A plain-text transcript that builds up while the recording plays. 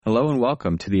Hello and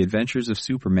welcome to the Adventures of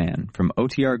Superman from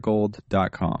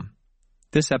OTRGold.com.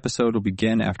 This episode will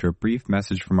begin after a brief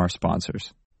message from our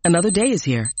sponsors. Another day is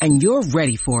here, and you're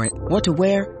ready for it. What to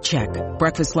wear? Check.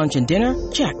 Breakfast, lunch, and dinner?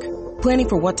 Check. Planning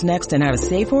for what's next and how to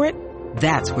save for it?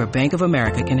 That's where Bank of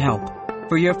America can help.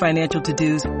 For your financial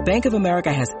to-dos, Bank of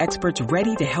America has experts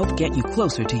ready to help get you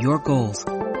closer to your goals.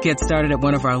 Get started at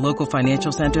one of our local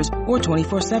financial centers or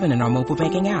 24/7 in our mobile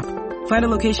banking app. Find a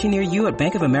location near you at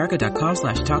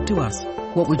bankofamerica.com/talktous.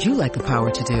 What would you like the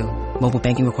power to do? Mobile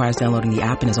banking requires downloading the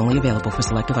app and is only available for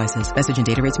select devices. Message and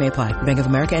data rates may apply. Bank of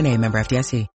America N.A., member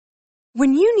FDIC.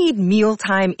 When you need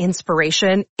mealtime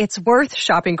inspiration, it's worth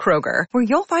shopping Kroger, where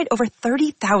you'll find over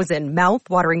 30,000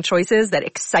 mouth-watering choices that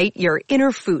excite your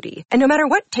inner foodie. And no matter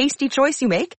what tasty choice you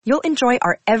make, you'll enjoy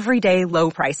our everyday low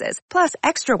prices, plus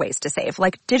extra ways to save,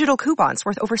 like digital coupons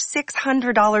worth over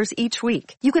 $600 each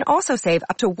week. You can also save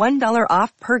up to $1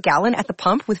 off per gallon at the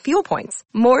pump with fuel points.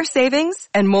 More savings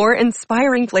and more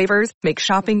inspiring flavors make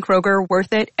shopping Kroger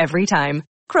worth it every time.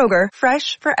 Kroger,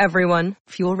 fresh for everyone.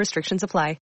 Fuel restrictions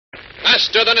apply.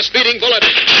 Faster than a speeding bullet.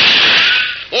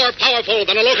 More powerful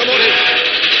than a locomotive.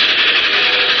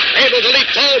 Able to leap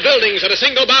tall buildings at a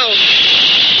single bound.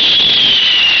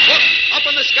 Look, up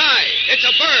in the sky. It's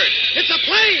a bird. It's a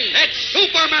plane. It's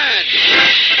Superman.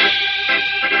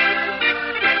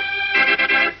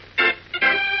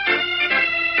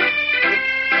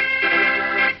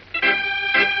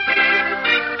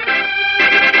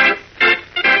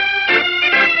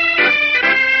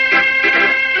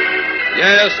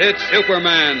 Yes, it's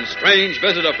Superman, strange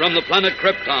visitor from the planet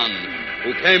Krypton,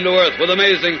 who came to Earth with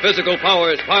amazing physical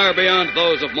powers far beyond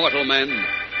those of mortal men,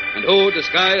 and who,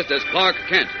 disguised as Clark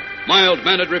Kent,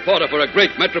 mild-mannered reporter for a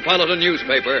great metropolitan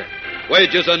newspaper,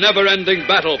 wages a never-ending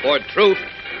battle for truth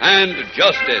and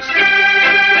justice.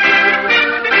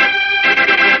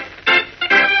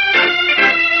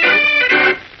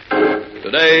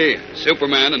 Today,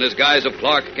 Superman, in his guise of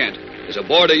Clark Kent, is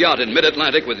aboard a yacht in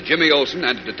mid-Atlantic with Jimmy Olsen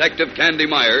and Detective Candy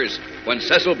Myers when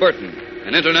Cecil Burton,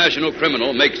 an international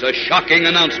criminal, makes a shocking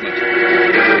announcement.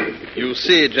 You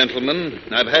see, gentlemen,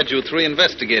 I've had you three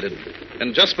investigated.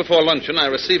 And just before luncheon, I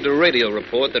received a radio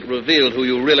report that revealed who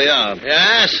you really are.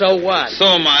 Yeah, so what?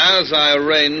 So, Myers, I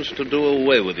arranged to do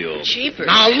away with you. Cheaper.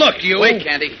 Now, look, you... Wait,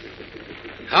 Candy.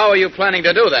 How are you planning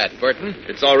to do that, Burton?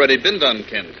 It's already been done,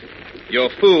 Kent. Your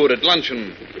food at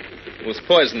luncheon was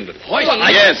poisoned. Poisoned?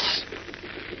 Yes.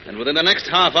 And within the next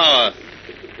half hour,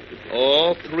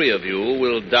 all three of you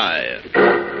will die.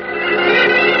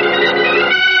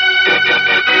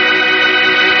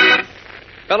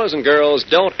 Fellas and girls,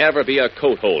 don't ever be a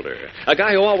coat holder. A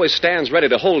guy who always stands ready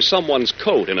to hold someone's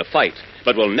coat in a fight,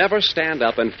 but will never stand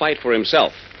up and fight for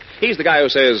himself. He's the guy who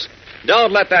says,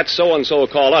 "Don't let that so-and-so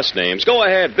call us names. Go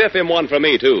ahead, biff him one for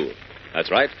me, too." That's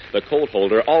right. The coat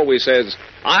holder always says,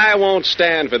 "I won't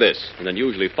stand for this," and then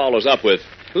usually follows up with,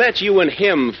 "Let you and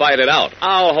him fight it out.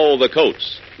 I'll hold the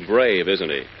coats." Brave, isn't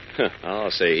he? I'll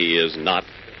say he is not.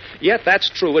 Yet that's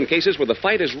true in cases where the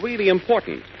fight is really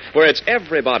important, where it's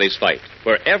everybody's fight,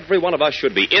 where every one of us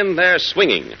should be in there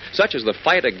swinging, such as the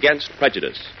fight against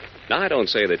prejudice. Now, I don't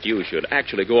say that you should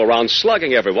actually go around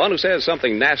slugging everyone who says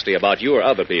something nasty about you or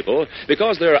other people,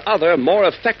 because there are other, more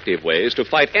effective ways to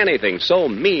fight anything so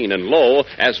mean and low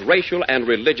as racial and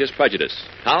religious prejudice.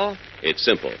 How? It's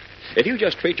simple. If you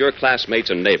just treat your classmates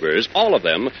and neighbors, all of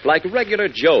them, like regular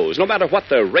Joes, no matter what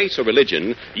their race or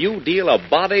religion, you deal a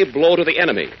body blow to the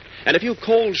enemy. And if you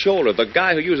cold shoulder the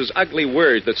guy who uses ugly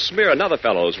words that smear another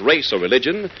fellow's race or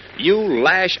religion, you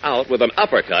lash out with an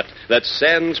uppercut that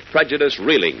sends prejudice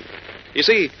reeling. You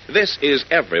see, this is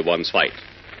everyone's fight.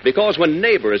 Because when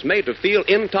neighbor is made to feel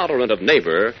intolerant of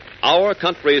neighbor, our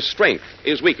country's strength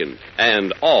is weakened,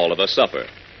 and all of us suffer.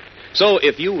 So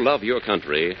if you love your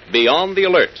country, be on the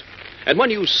alert. And when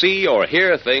you see or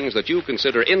hear things that you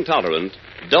consider intolerant,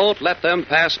 don't let them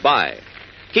pass by.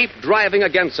 Keep driving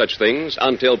against such things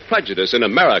until prejudice in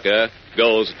America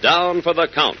goes down for the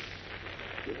count.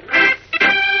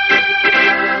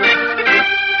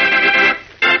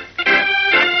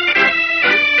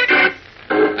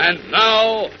 And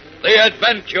now, the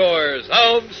adventures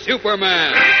of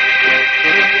Superman.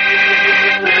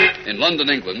 In London,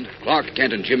 England, Clark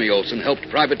Kent and Jimmy Olsen helped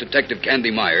Private Detective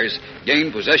Candy Myers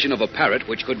gain possession of a parrot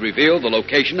which could reveal the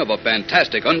location of a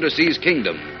fantastic underseas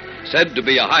kingdom, said to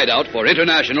be a hideout for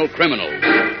international criminals.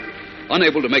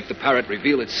 Unable to make the parrot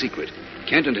reveal its secret,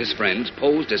 Kent and his friends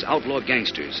posed as outlaw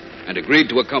gangsters and agreed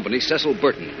to accompany Cecil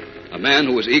Burton, a man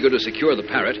who was eager to secure the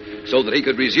parrot so that he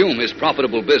could resume his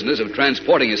profitable business of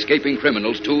transporting escaping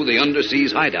criminals to the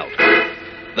underseas hideout.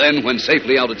 Then, when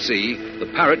safely out at sea, the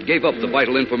parrot gave up the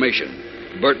vital information.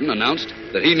 Burton announced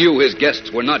that he knew his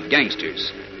guests were not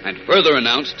gangsters, and further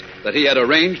announced that he had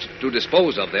arranged to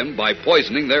dispose of them by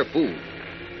poisoning their food.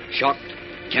 Shocked,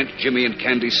 Kent, Jimmy, and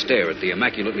Candy stare at the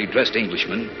immaculately dressed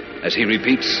Englishman as he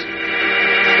repeats,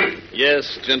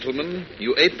 Yes, gentlemen,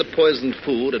 you ate the poisoned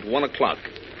food at 1 o'clock.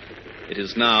 It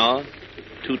is now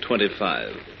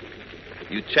 2:25.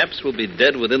 You chaps will be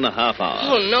dead within the half hour.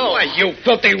 Oh, no. Why, you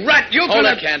filthy rat. You Hold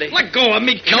it, Candy. Let go of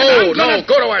me, kid. No,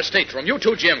 go to our stateroom. You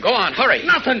too, Jim. Go on, hurry.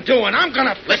 Nothing doing. I'm going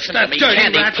to fix Listen that to me, dirty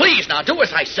Candy. rat. Please, now, do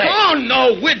as I say. Oh,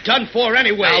 no, we're done for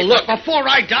anyway. Now, look. But before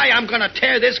I die, I'm going to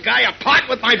tear this guy apart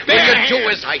with my Will bare you hands. do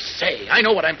as I say? I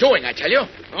know what I'm doing, I tell you.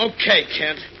 Okay,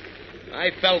 Kent.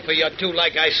 I fell for your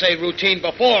do-like-I-say routine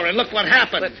before, and look what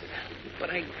happened. But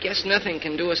I guess nothing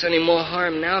can do us any more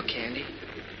harm now, Candy.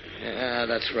 Yeah,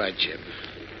 that's right, Jim.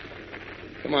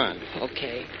 Come on.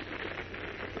 Okay.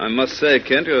 I must say,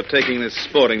 Kent, you're taking this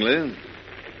sportingly.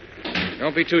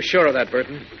 Don't be too sure of that,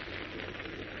 Burton.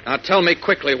 Now, tell me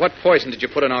quickly, what poison did you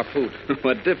put in our food?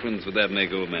 What difference would that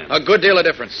make, old man? A good deal of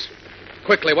difference.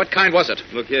 Quickly, what kind was it?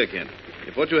 Look here, Kent.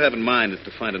 If what you have in mind is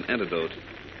to find an antidote,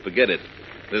 forget it.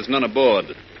 There's none aboard,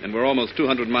 and we're almost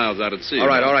 200 miles out at sea. All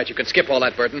right. You can skip all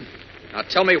that, Burton. Now,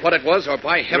 tell me what it was, or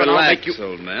by heaven, Relax, I'll make you...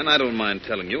 old man. I don't mind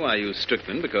telling you. I used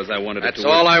strychnine because I wanted it to That's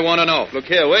all work. I want to know. Look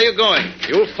here, where are you going?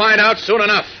 You'll find out soon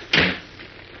enough.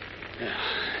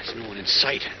 There's no one in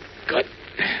sight. Good.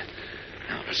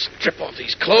 Now, let's strip off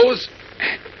these clothes.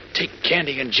 Take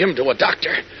Candy and Jim to a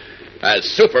doctor. As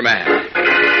Superman.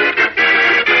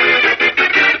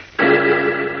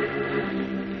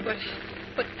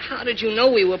 But how did you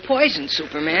know we were poisoned,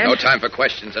 Superman? No time for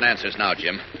questions and answers now,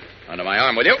 Jim. Under my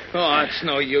arm with you. Oh, it's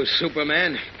no use,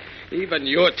 Superman. Even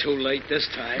you're too late this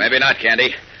time. Maybe not,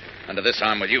 Candy. Under this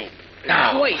arm with you.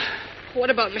 Now. Wait. What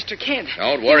about Mr. Kent?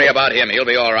 Don't worry about him. He'll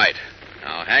be all right.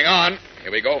 Now, hang on.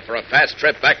 Here we go for a fast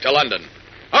trip back to London.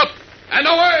 Up and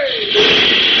away!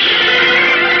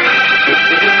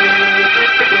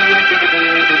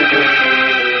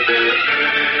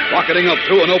 Rocketing up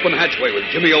through an open hatchway with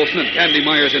Jimmy Olsen and Candy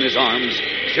Myers in his arms,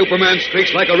 Superman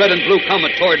streaks like a red and blue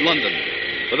comet toward London.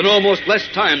 Within almost less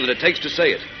time than it takes to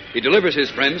say it, he delivers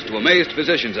his friends to amazed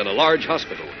physicians at a large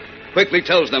hospital, quickly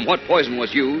tells them what poison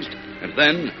was used, and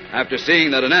then, after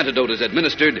seeing that an antidote is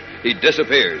administered, he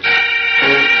disappears.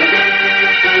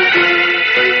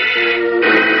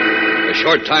 A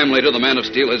short time later, the Man of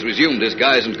Steel has resumed his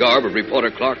guise and garb of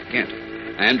reporter Clark Kent,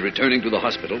 and, returning to the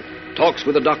hospital, talks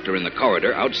with a doctor in the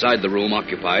corridor outside the room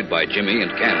occupied by Jimmy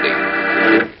and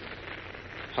Candy.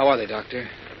 How are they, Doctor?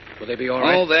 Will they be all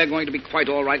right? Oh, they're going to be quite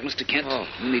all right, Mr. Kent. Oh.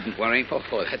 You needn't worry.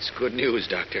 Oh, that's good news,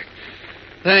 Doctor.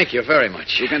 Thank you very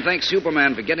much. You can thank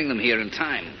Superman for getting them here in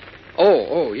time.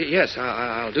 Yes,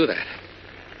 I'll do that.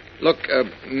 Look,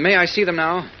 may I see them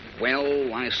now?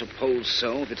 Well, I suppose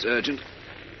so, if it's urgent.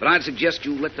 But I'd suggest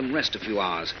you let them rest a few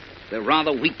hours. They're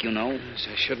rather weak, you know. Yes,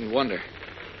 I shouldn't wonder.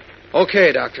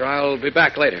 Okay, Doctor, I'll be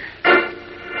back later.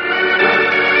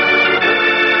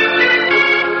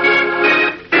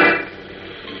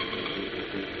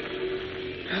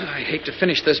 I hate to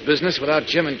finish this business without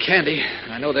Jim and Candy.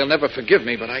 I know they'll never forgive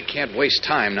me, but I can't waste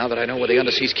time now that I know where the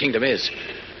Underseas Kingdom is.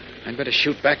 I'd better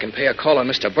shoot back and pay a call on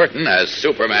Mr. Burton as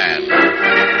Superman.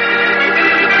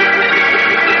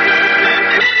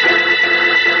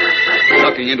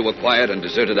 Ducking into a quiet and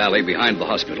deserted alley behind the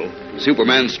hospital,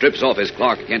 Superman strips off his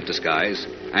Clark Kent disguise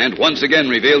and, once again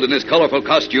revealed in his colorful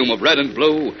costume of red and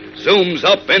blue, zooms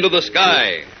up into the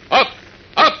sky. Up,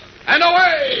 and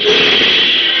away!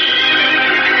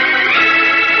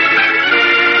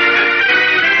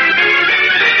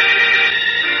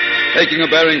 Taking a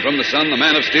bearing from the sun, the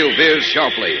Man of Steel veers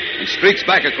sharply and streaks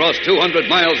back across 200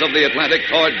 miles of the Atlantic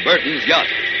toward Burton's yacht.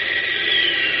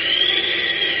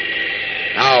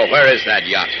 Now, where is that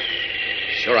yacht?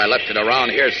 Sure I left it around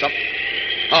here some...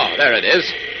 Oh, there it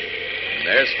is. And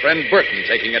there's friend Burton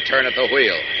taking a turn at the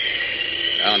wheel.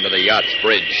 Down to the yacht's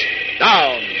bridge.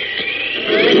 Down!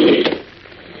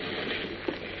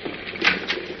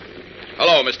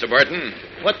 Hello, Mr. Burton.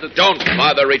 What the... Don't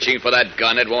bother reaching for that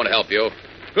gun. It won't help you.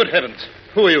 Good heavens.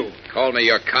 Who are you? Call me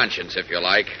your conscience, if you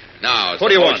like. Now, What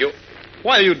do you want?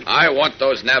 Why are you... I want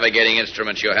those navigating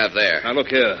instruments you have there. Now, look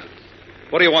here.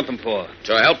 What do you want them for?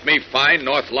 To help me find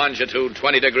north longitude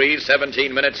 20 degrees,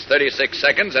 17 minutes, 36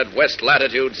 seconds, at west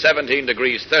latitude 17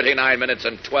 degrees, 39 minutes,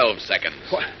 and 12 seconds.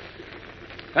 What?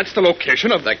 That's the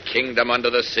location of... The kingdom under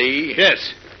the sea?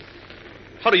 Yes.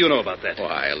 How do you know about that?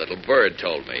 Why, a little bird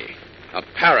told me. A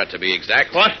parrot, to be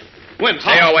exact. What? When?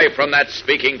 Stay away from that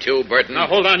speaking tube, Burton. Now,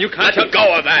 hold on. You can't... Let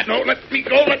go of that. No, let me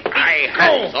go. I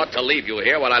had thought to leave you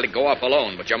here while I go off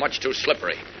alone, but you're much too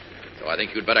slippery. So I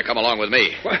think you'd better come along with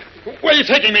me. Where are you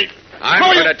taking me?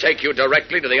 I'm going to take you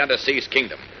directly to the Underseas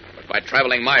Kingdom. But by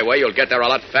traveling my way, you'll get there a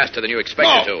lot faster than you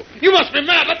expected to. You must be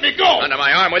mad. Let me go. Under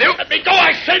my arm with you. Let me go,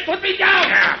 I said. Put me down.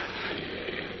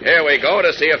 Here we go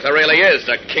to see if there really is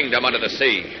a kingdom under the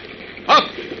sea. Up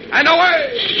and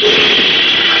away!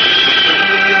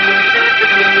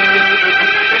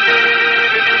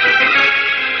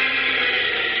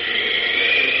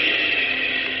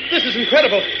 This is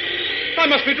incredible. I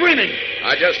must be dreaming.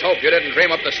 I just hope you didn't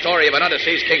dream up the story of an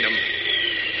underseas kingdom.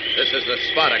 This is the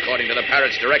spot, according to the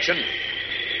parrot's direction.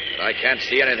 But I can't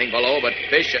see anything below but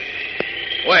fish and...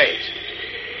 Wait.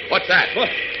 What's that? What?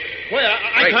 Wait,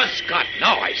 I Great can't... Scott,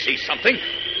 now I see something.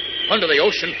 Under the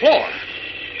ocean floor.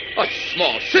 A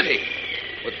small city.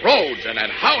 With roads and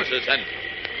houses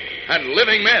and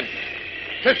living men.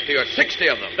 50 or 60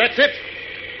 of them. That's it.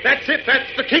 That's it.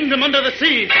 That's the kingdom under the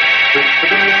sea.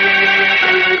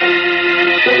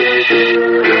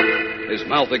 His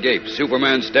mouth agape,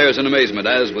 Superman stares in amazement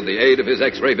as, with the aid of his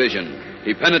X-ray vision,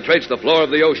 he penetrates the floor of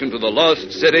the ocean to the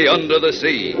lost city under the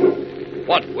sea.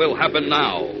 What will happen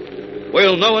now?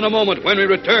 We'll know in a moment when we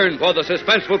return for the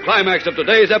suspenseful climax of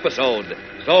today's episode.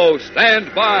 So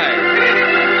stand by.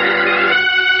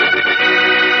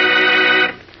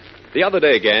 The other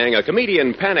day, gang, a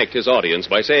comedian panicked his audience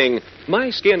by saying, "My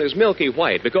skin is milky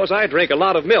white because I drink a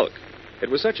lot of milk." It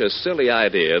was such a silly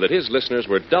idea that his listeners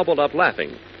were doubled up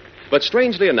laughing. But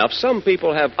strangely enough, some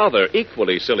people have other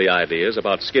equally silly ideas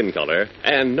about skin color,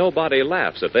 and nobody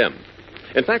laughs at them.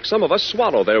 In fact, some of us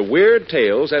swallow their weird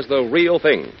tales as the real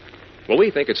thing. Well,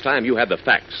 we think it's time you had the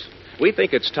facts. We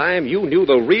think it's time you knew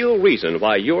the real reason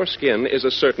why your skin is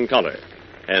a certain color.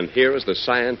 And here is the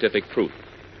scientific proof.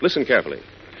 Listen carefully.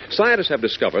 Scientists have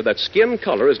discovered that skin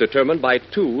color is determined by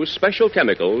two special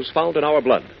chemicals found in our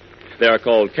blood. They are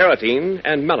called keratin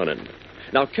and melanin.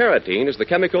 Now, keratin is the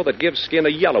chemical that gives skin a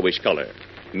yellowish color.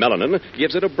 Melanin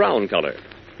gives it a brown color.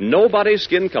 Nobody's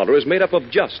skin color is made up of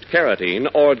just keratin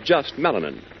or just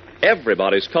melanin.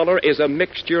 Everybody's color is a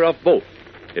mixture of both.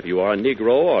 If you are a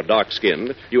Negro or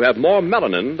dark-skinned, you have more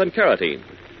melanin than keratin.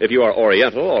 If you are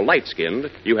Oriental or light-skinned,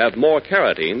 you have more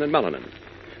keratin than melanin.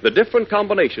 The different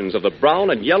combinations of the brown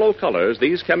and yellow colors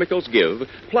these chemicals give,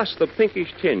 plus the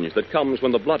pinkish tinge that comes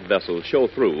when the blood vessels show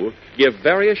through, give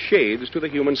various shades to the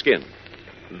human skin.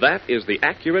 That is the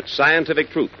accurate scientific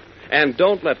truth. And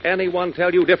don't let anyone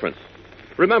tell you different.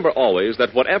 Remember always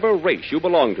that whatever race you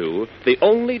belong to, the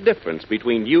only difference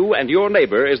between you and your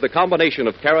neighbor is the combination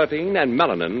of keratin and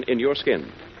melanin in your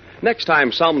skin. Next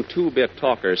time some two-bit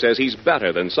talker says he's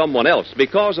better than someone else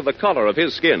because of the color of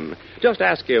his skin, just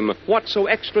ask him what's so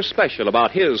extra special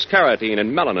about his keratin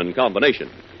and melanin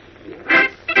combination.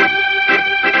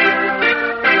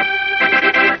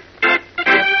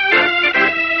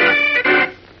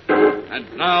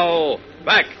 And now,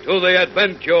 back to the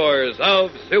adventures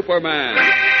of Superman.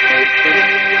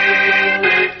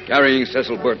 Carrying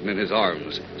Cecil Burton in his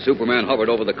arms, Superman hovered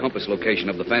over the compass location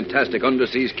of the fantastic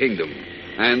underseas kingdom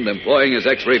and, employing his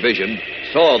X-ray vision,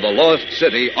 saw the lost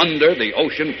city under the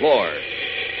ocean floor.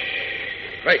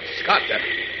 Great Scott,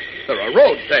 there are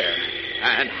roads there,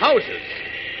 and houses,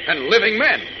 and living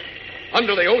men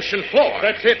under the ocean floor.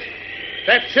 That's it.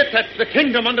 That's it. That's the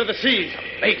kingdom under the sea.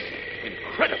 Amazing.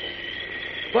 Incredible.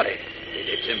 But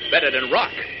it's embedded in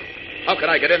rock. How can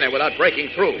I get in there without breaking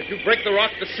through? If you break the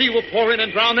rock, the sea will pour in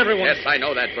and drown everyone. Yes, I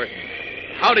know that, Burton.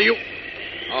 How do you...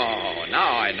 Oh,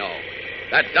 now I know.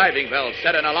 That diving bell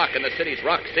set in a lock in the city's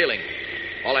rock ceiling.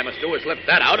 All I must do is lift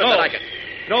that out and then I can...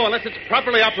 No, unless it's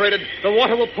properly operated, the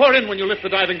water will pour in when you lift the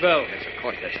diving bell. Yes, of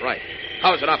course, that's right.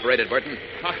 How's it operated, Burton?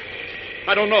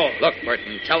 I don't know. Look,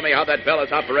 Burton, tell me how that bell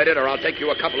is operated, or I'll take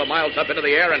you a couple of miles up into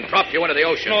the air and drop you into the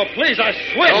ocean. No, please, I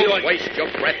swear Don't waste your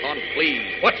breath on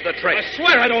please. What's the trick? I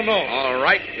swear I don't know. All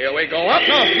right, here we go up.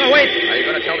 No, wait. Are you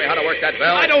going to tell me how to work that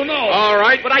bell? I don't know. All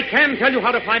right. But I can tell you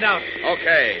how to find out.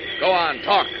 Okay, go on,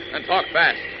 talk, and talk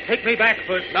fast. Take me back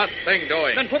first. Nothing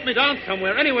doing. Then put me down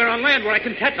somewhere, anywhere on land where I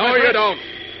can catch No, my breath. you don't.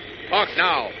 Talk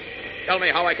now. Tell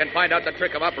me how I can find out the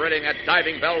trick of operating that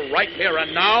diving bell right here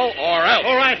and now, or else.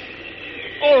 All right.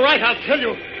 All right, I'll tell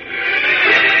you.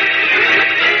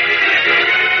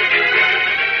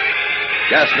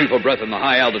 Gasping for breath in the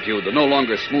high altitude, the no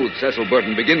longer smooth Cecil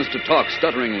Burton begins to talk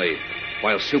stutteringly,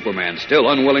 while Superman, still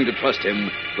unwilling to trust him,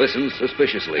 listens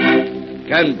suspiciously.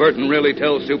 Can Burton really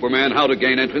tell Superman how to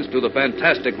gain entrance to the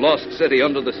fantastic lost city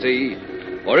under the sea?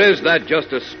 Or is that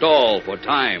just a stall for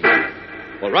time?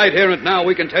 Well, right here and now,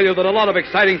 we can tell you that a lot of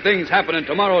exciting things happen in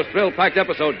tomorrow's thrill-packed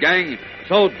episode, gang.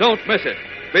 So don't miss it.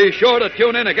 Be sure to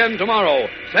tune in again tomorrow.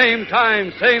 Same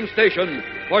time, same station,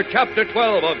 for Chapter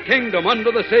 12 of Kingdom Under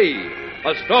the Sea.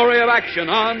 A story of action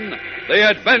on The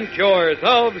Adventures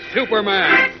of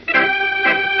Superman.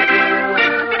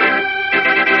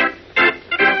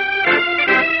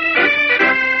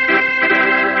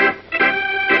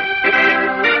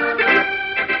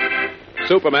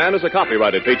 Superman is a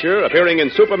copyrighted feature appearing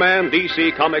in Superman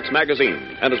DC Comics magazine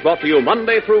and is brought to you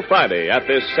Monday through Friday at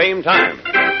this same time.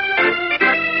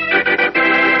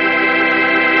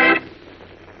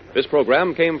 This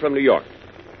program came from New York.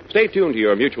 Stay tuned to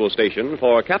your mutual station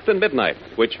for Captain Midnight,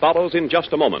 which follows in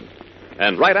just a moment.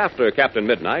 And right after Captain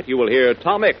Midnight, you will hear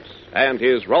Tom Mix and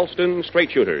his Ralston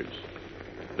Straight Shooters.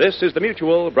 This is the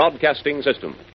Mutual Broadcasting System.